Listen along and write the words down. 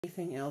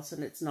anything else,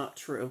 and it's not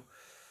true.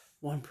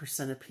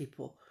 1% of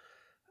people.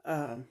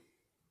 Um,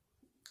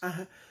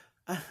 I,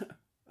 I,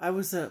 I'm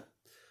a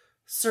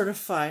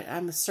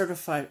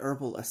certified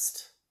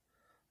herbalist.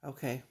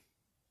 Okay.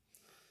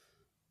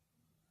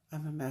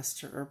 I'm a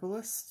master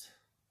herbalist.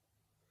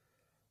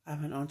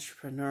 I'm an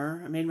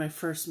entrepreneur. I made my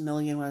first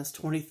million when I was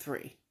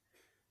 23.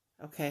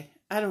 Okay.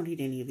 I don't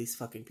need any of these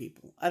fucking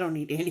people. I don't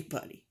need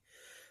anybody.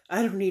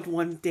 I don't need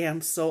one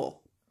damn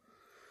soul.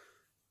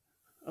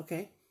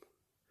 Okay.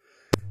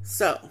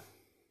 So,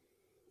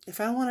 if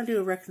I want to do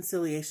a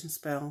reconciliation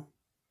spell,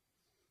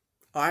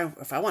 or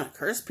if I want to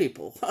curse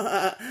people,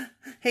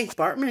 hey,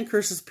 Bartman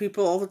curses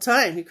people all the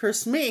time. He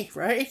cursed me,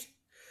 right?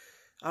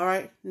 All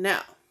right.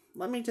 Now,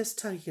 let me just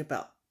tell you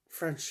about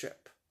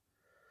friendship.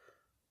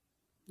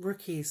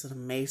 Ricky is an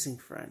amazing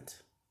friend.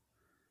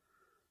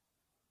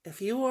 If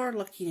you are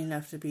lucky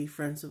enough to be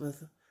friends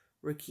with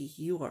Ricky,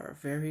 you are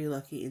very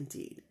lucky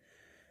indeed.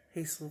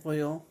 He's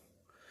loyal.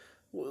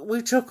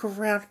 We joke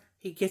around.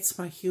 He gets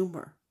my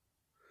humor.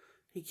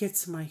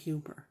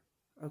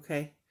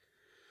 Okay?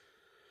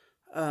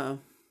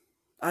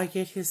 I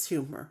get his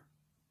humor.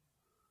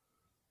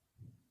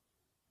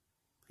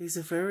 He's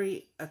a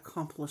very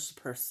accomplished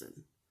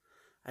person.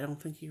 I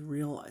don't think he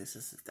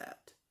realizes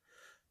that.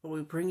 But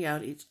we bring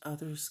out each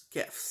other's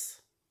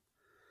gifts.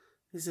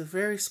 He's a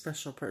very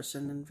special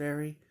person and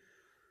very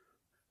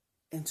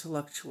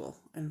intellectual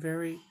and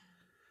very,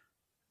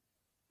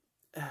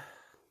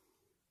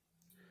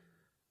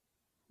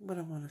 what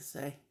I want to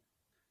say,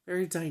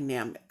 very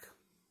dynamic.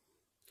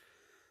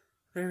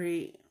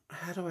 Very,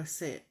 how do I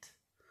say it?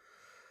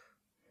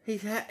 He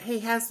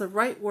has the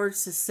right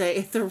words to say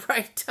at the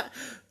right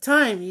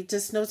time. He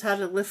just knows how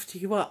to lift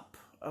you up,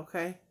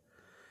 okay?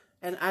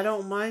 And I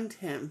don't mind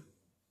him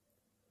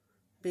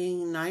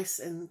being nice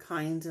and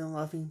kind and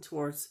loving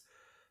towards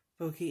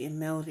Boogie and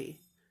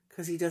Melody,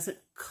 because he doesn't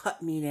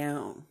cut me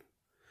down.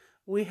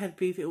 We had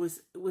beef. It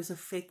was a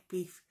fake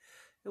beef.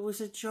 It was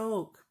a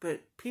joke,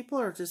 but people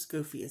are just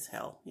goofy as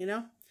hell, you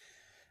know?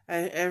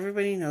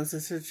 Everybody knows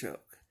it's a joke.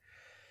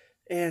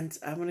 And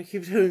I'm going to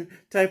keep doing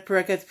Diaper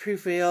I Got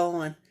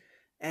Prevail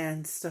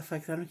and stuff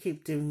like that. I'm going to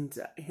keep doing,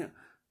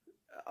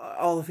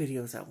 all the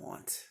videos I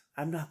want.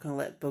 I'm not going to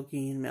let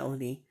Boogie and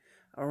Melody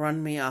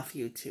run me off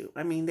YouTube.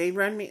 I mean, they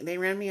ran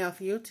me off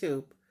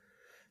YouTube.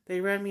 They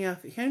ran me off.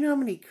 You know how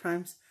many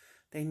times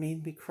they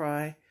made me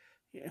cry?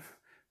 Yeah.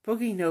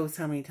 Boogie knows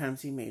how many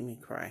times he made me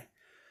cry.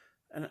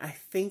 And I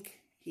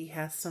think he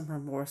has some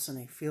remorse and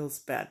he feels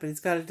bad. But he's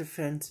got to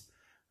defend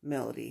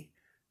Melody.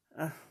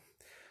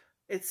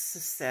 It's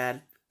just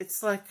sad.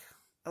 It's like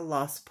a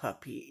lost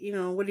puppy. You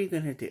know, what are you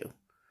going to do?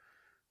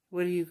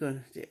 What are you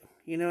going to do?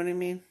 You know what I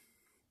mean?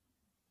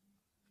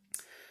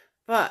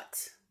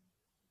 But,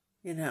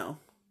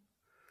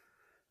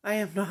 I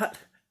am not,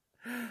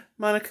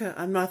 Monica,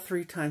 I'm not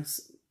 3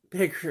 times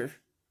bigger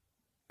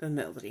than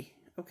Melody.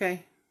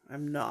 Okay?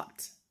 I'm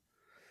not.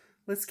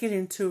 Let's get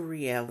into a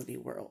reality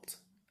world.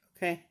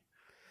 Okay?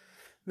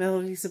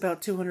 Melody's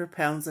about 200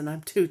 pounds and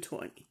I'm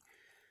 220.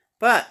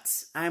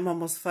 But I'm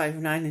almost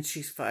 5'9" and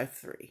she's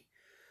 5'3".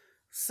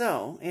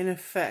 So, in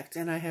effect,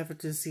 and I have a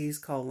disease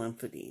called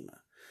lymphedema.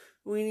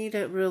 We need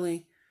to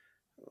really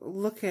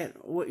look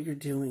at what you're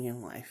doing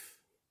in life.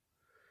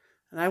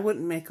 And I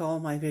wouldn't make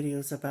all my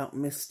videos about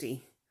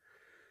Misty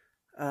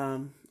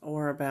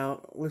or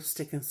about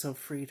Lipstick and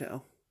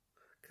Sofrito,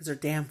 because they're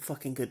damn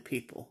fucking good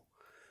people.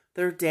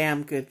 They're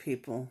damn good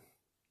people.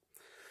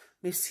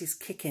 Misty's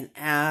kicking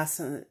ass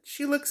and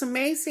she looks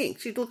amazing.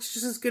 She looks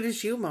just as good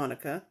as you,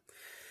 Monica.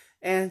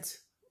 And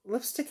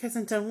Lipstick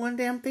hasn't done one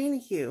damn thing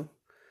to you.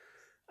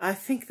 I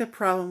think the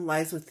problem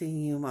lies within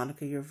you,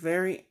 Monica.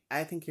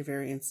 I think you're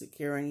very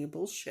insecure and you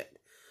bullshit.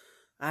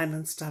 I'm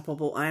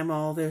unstoppable. I'm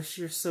all this.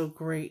 You're so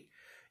great.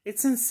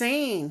 It's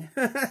insane.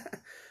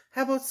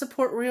 How about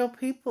support real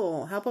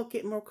people? How about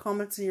get more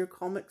comments in your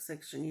comment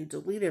section? You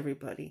delete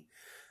everybody.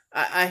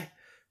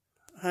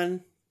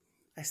 Hun,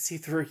 I see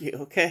through you,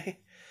 okay?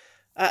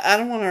 I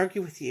don't want to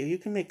argue with you. You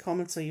can make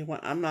comments all you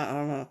want. I'm not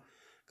going to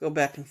go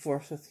back and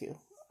forth with you.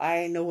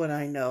 I know what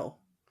I know.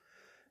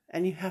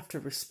 And you have to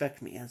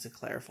respect me as a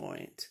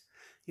clairvoyant.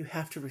 You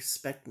have to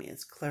respect me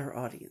as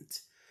clairaudient.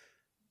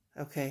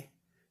 Okay?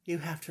 You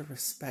have to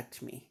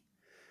respect me.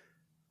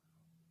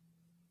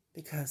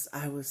 Because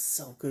I was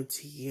so good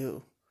to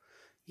you.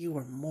 You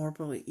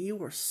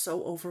were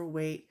so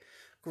overweight,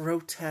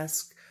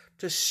 grotesque,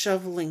 just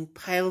shoveling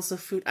piles of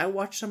food. I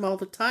watch them all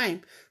the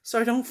time, so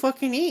I don't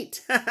fucking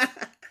eat.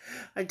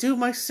 I do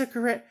my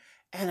cigarette,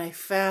 and I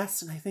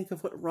fast, and I think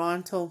of what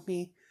Ron told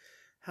me,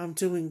 how I'm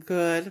doing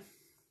good.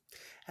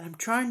 And I'm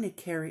trying to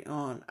carry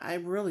on.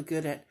 I'm really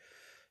good at,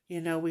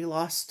 we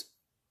lost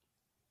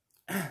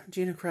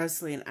Gina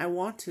Kresley, and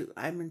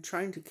I'm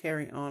trying to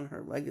carry on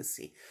her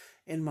legacy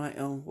in my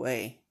own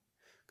way.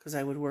 Because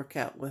I would work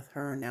out with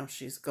her, and now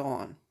she's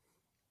gone.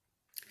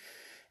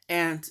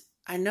 And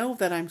I know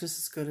that I'm just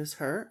as good as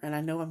her, and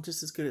I know I'm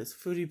just as good as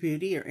Foodie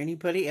Beauty or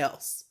anybody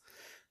else.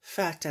 In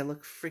fact, I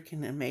look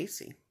freaking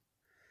amazing.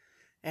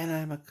 And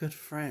I'm a good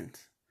friend.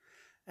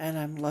 and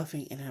I'm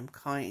loving, and I'm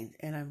kind,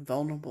 and I'm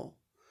vulnerable,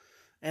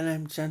 and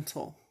I'm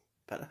gentle.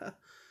 But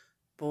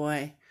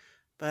boy,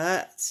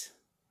 but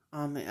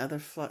on the other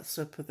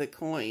flip of the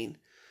coin,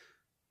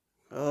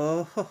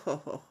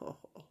 oh,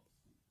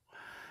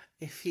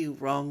 if you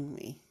wrong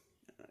me,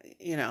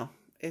 you know,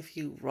 if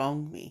you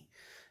wrong me,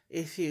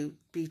 if you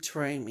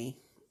betray me,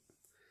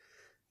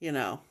 you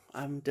know,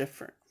 I'm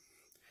different.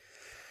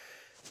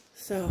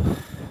 So,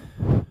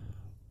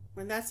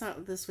 and that's not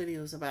what this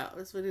video is about.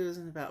 This video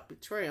isn't about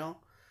betrayal.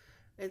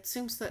 It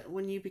seems that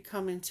when you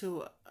become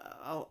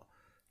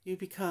you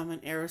become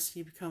an heiress,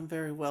 you become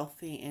very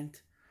wealthy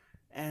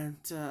and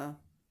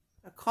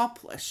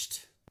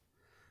accomplished.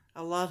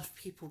 A lot of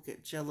people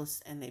get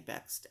jealous and they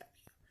backstab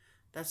you.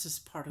 That's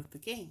just part of the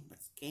game.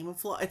 It's the game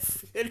of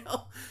life, you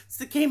know. It's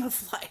the game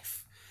of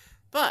life.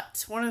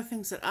 But one of the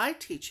things that I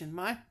teach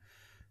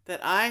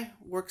that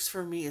works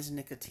for me is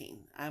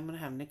nicotine. I'm gonna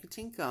have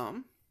nicotine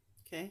gum.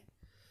 Okay.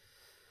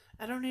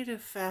 I don't need to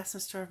fast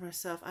and starve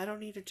myself. I don't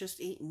need to just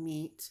eat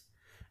meat.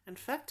 In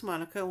fact,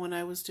 Monica, when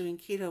I was doing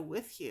keto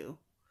with you,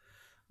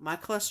 my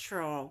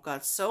cholesterol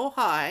got so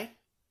high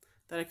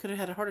that I could have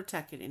had a heart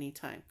attack at any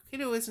time.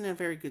 Keto isn't a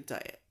very good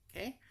diet,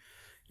 okay?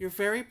 You're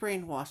very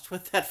brainwashed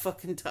with that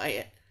fucking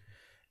diet.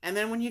 And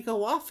then when you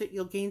go off it,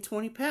 you'll gain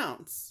 20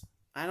 pounds.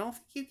 I don't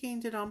think you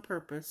gained it on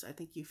purpose. I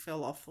think you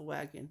fell off the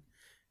wagon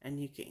and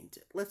you gained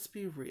it. Let's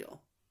be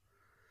real.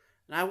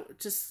 And I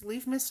just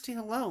leave Misty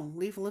alone.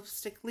 Leave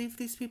Lipstick. Leave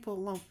these people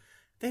alone.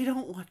 They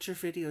don't watch your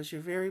videos.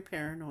 You're very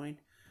paranoid.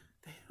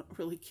 They don't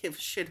really give a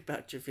shit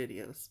about your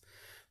videos.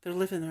 They're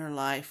living their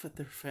life with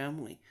their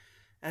family,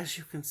 as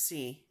you can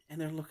see. And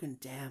they're looking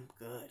damn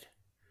good.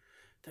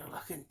 They're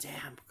looking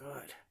damn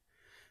good.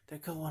 They're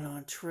going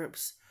on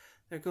trips.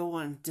 They're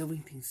going on doing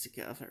things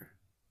together.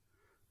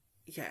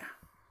 Yeah.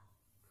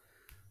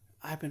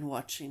 I've been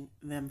watching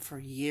them for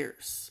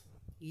years.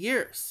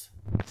 Years.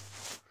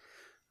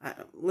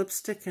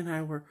 Lipstick and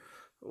I were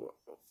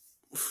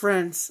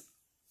friends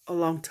a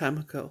long time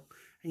ago,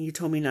 and you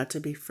told me not to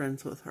be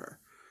friends with her.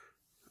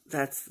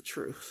 That's the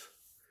truth.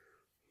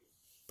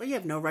 But you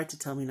have no right to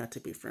tell me not to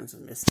be friends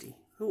with Misty.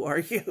 Who are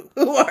you?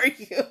 Who are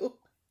you?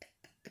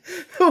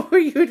 Who are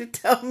you to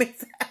tell me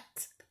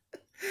that?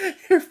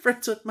 You're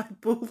friends with my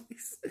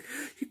bullies.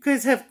 You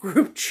guys have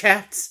group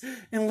chats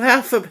and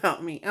laugh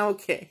about me.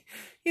 Okay.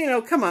 You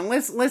know, come on,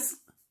 let's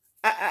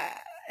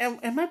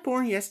am I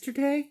born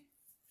yesterday?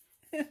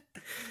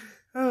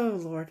 Oh,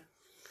 Lord.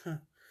 Huh.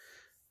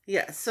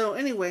 Yeah, so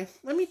anyway,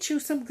 let me chew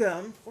some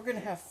gum. We're going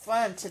to have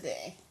fun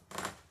today.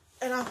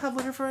 And I'll have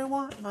whatever I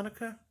want,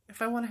 Monica.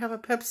 If I want to have a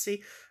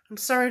Pepsi, I'm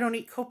sorry I don't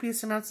eat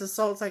copious amounts of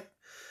salt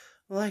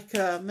like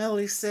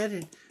Melody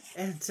said,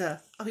 and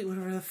I'll eat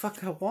whatever the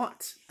fuck I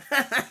want.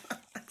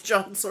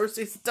 John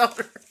Sorcy's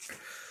daughter.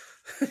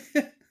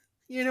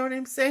 You know what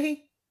I'm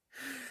saying?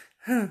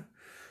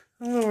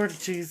 Lord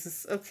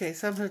Jesus. Okay,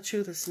 so I'm going to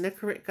chew this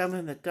Nicorette gum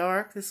in the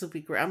dark. This will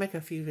be great. I'll make a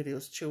few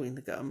videos chewing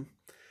the gum.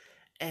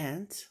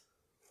 And,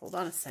 hold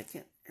on a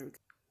second.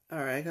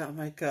 Alright, I got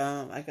my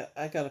gum. I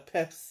got a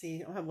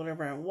Pepsi. I'll have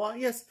whatever I want.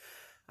 Yes,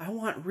 I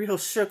want real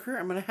sugar.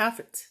 I'm going to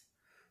have it.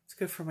 It's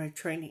good for my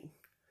training.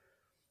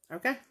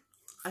 Okay?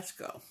 Let's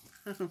go.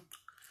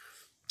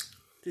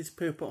 These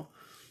people.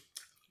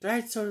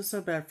 Diet soda's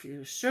so bad for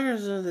you.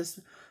 Sugars are this.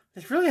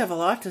 They really have a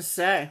lot to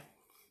say.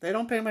 They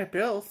don't pay my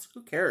bills.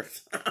 Who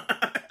cares?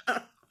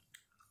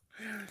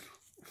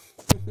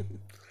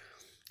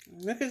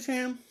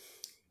 Nicotine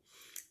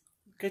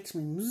gets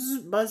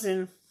me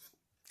buzzing.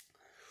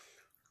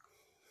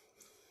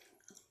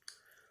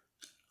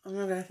 I'm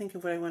not gonna think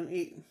of what I want to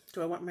eat.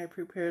 Do I want my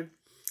prepared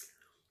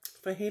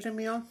fajita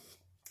meal?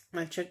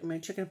 My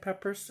chicken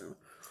peppers.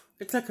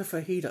 It's like a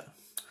fajita.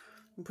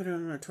 You put it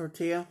on a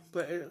tortilla,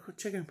 but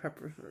chicken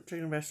peppers or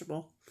chicken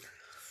vegetable.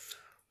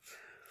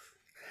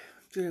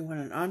 Do you want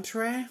an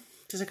entree?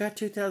 Because I got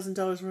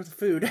 $2,000 worth of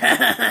food.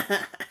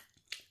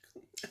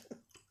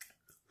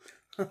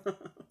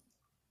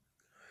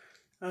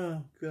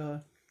 Oh,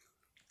 God.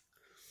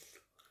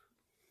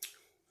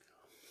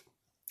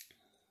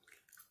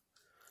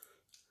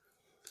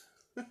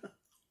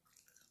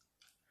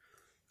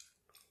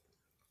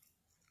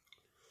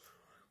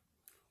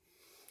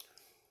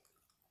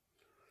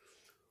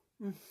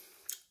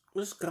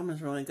 This gum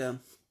is really good.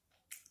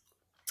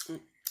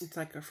 It's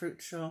like a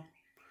fruit shell.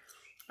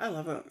 I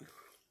love it.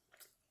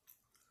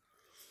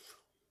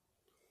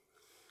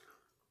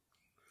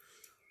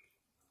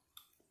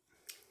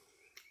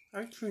 I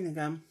like chewing the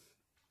gum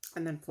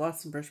and then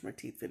floss and brush my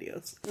teeth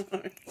videos.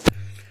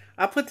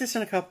 I'll put this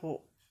in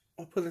I'll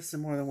put this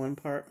in more than one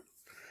part.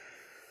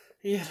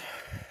 Yeah.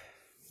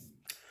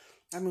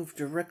 I move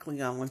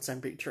directly on once I'm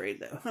betrayed,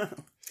 though.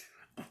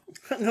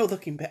 No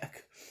looking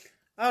back.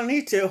 I don't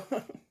need to.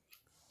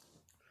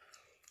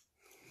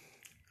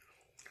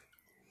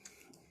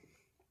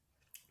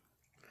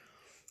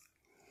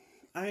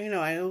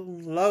 I own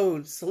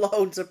loads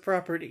of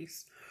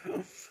properties.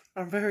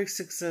 I'm very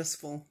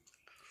successful.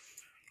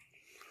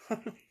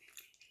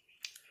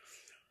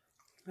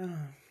 Oh,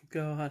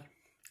 God.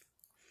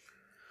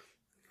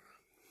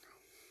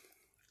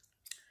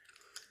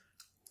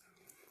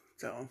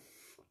 So,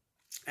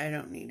 I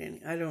don't need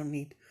any. I don't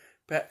need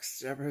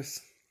backstabbers.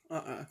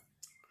 I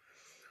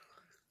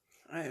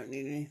don't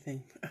need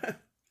anything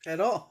at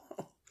all.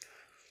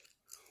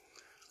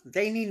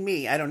 They need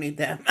me. I don't need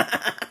them.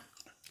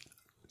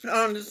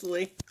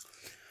 Honestly.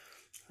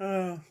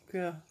 Oh,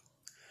 God.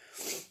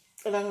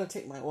 And I'm going to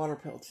take my water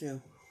pill,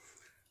 too.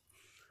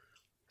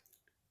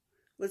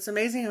 What's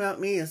amazing about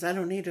me is I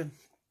don't need to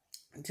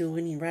do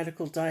any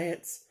radical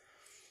diets.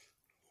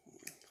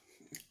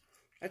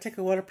 I take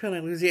a water pill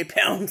and I lose 8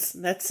 pounds.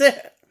 And that's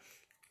it.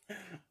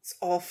 It's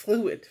all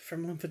fluid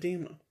from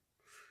lymphedema.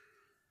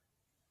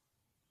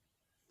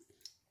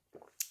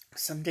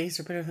 Some days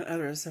are better than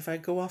others. If I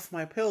go off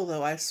my pill,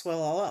 though, I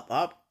swell all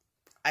up.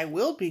 I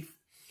would be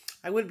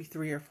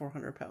 300 or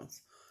 400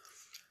 pounds.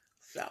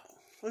 So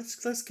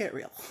let's get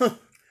real.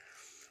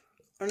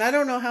 And I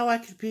don't know how I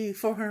could be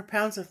 400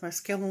 pounds if my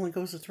scale only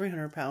goes to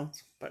 300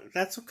 pounds, but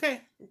that's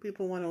okay.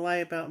 People want to lie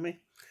about me.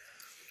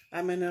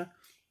 I'm in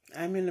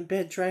a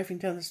bed driving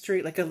down the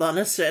street, like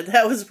Alana said.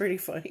 That was pretty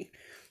funny.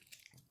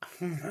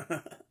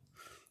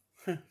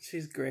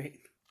 She's great.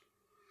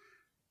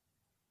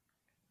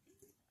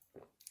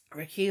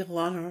 Ricky,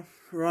 Alana,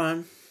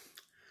 Ron,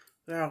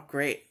 they're all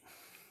great.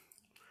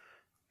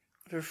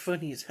 They're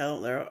funny as hell.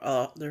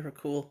 They're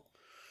cool.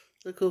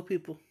 They're cool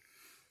people.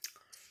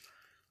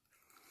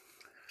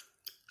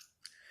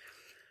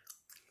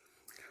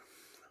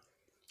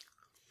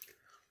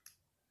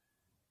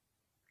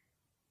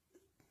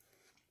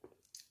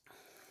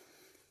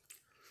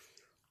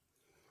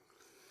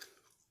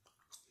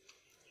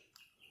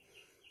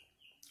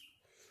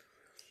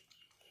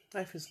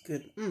 Life is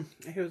good.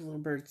 I hear the little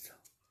birds.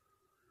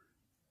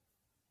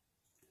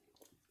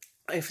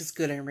 Life is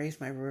good. I raised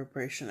my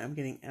vibration. I'm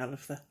getting out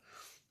of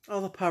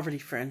all the poverty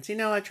friends. You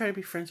know, I try to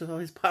be friends with all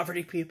these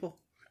poverty people.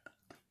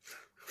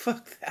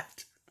 Fuck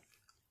that.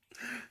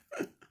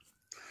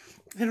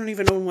 They don't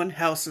even own one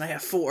house and I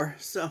have 4.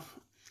 So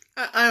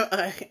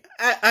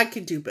I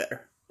could do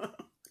better.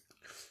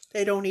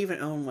 They don't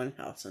even own one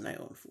house and I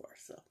own 4.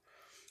 So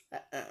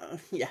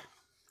yeah.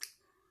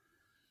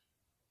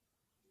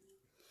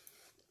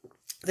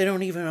 They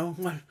don't even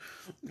own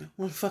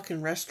one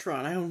fucking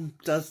restaurant. I own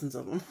dozens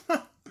of them.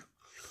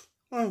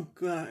 Oh,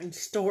 God. And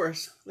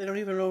stores. They don't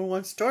even own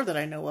one store that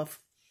I know of.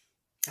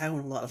 I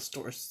own a lot of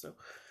stores, so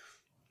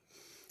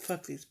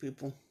fuck these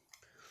people.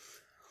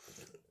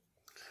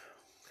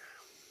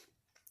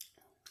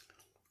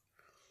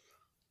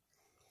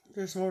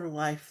 There's more to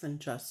life than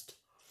just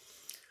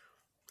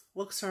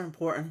looks are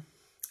important,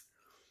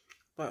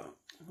 but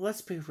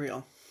let's be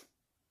real.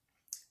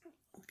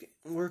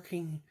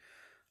 Working,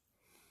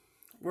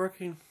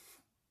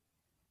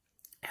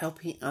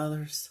 helping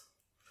others,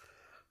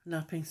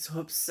 not being so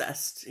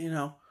obsessed, you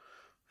know,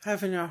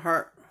 having a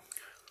heart.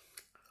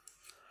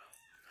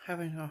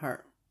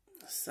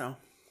 So,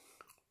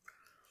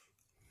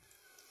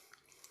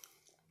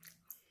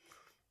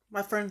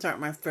 my friends aren't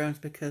my friends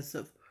because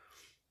of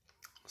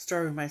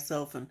starving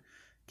myself and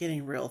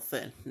getting real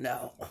thin.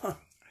 No,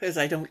 because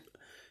I'm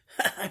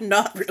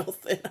not real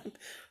thin.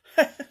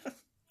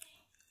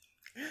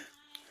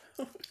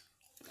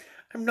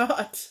 I'm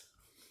not.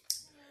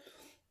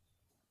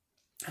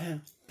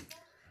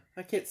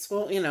 I get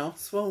swollen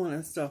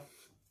and stuff.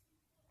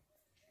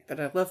 But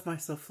I love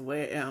myself the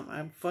way I am.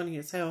 I'm funny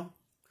as hell.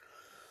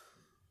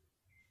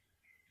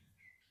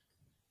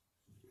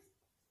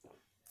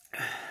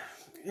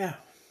 Yeah.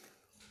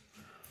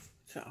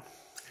 So.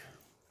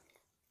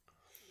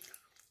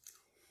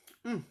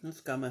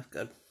 This gum is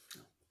good.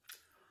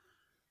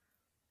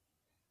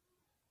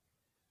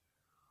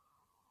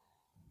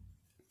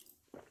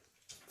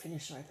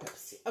 Finish my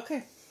Pepsi.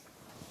 Okay.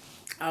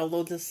 I'll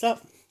load this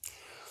up.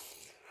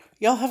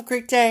 Y'all have a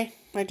great day.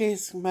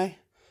 My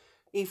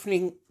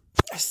evening.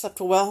 I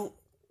slept well.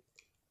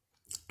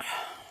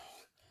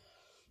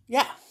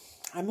 Yeah.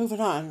 I'm moving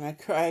on. I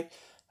cried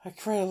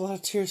a lot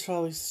of tears for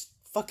all these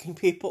fucking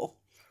people.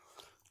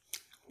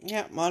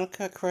 Yeah,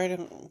 Monica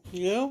cried.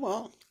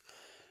 Well,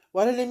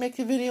 why did they make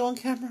the video on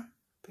camera?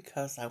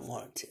 Because I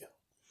wanted to.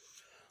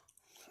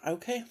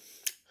 Okay.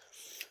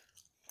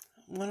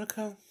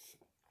 Monica,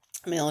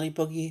 Melanie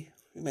Boogie,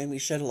 you made me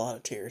shed a lot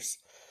of tears.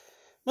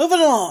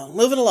 Moving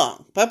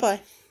along.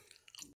 Bye-bye.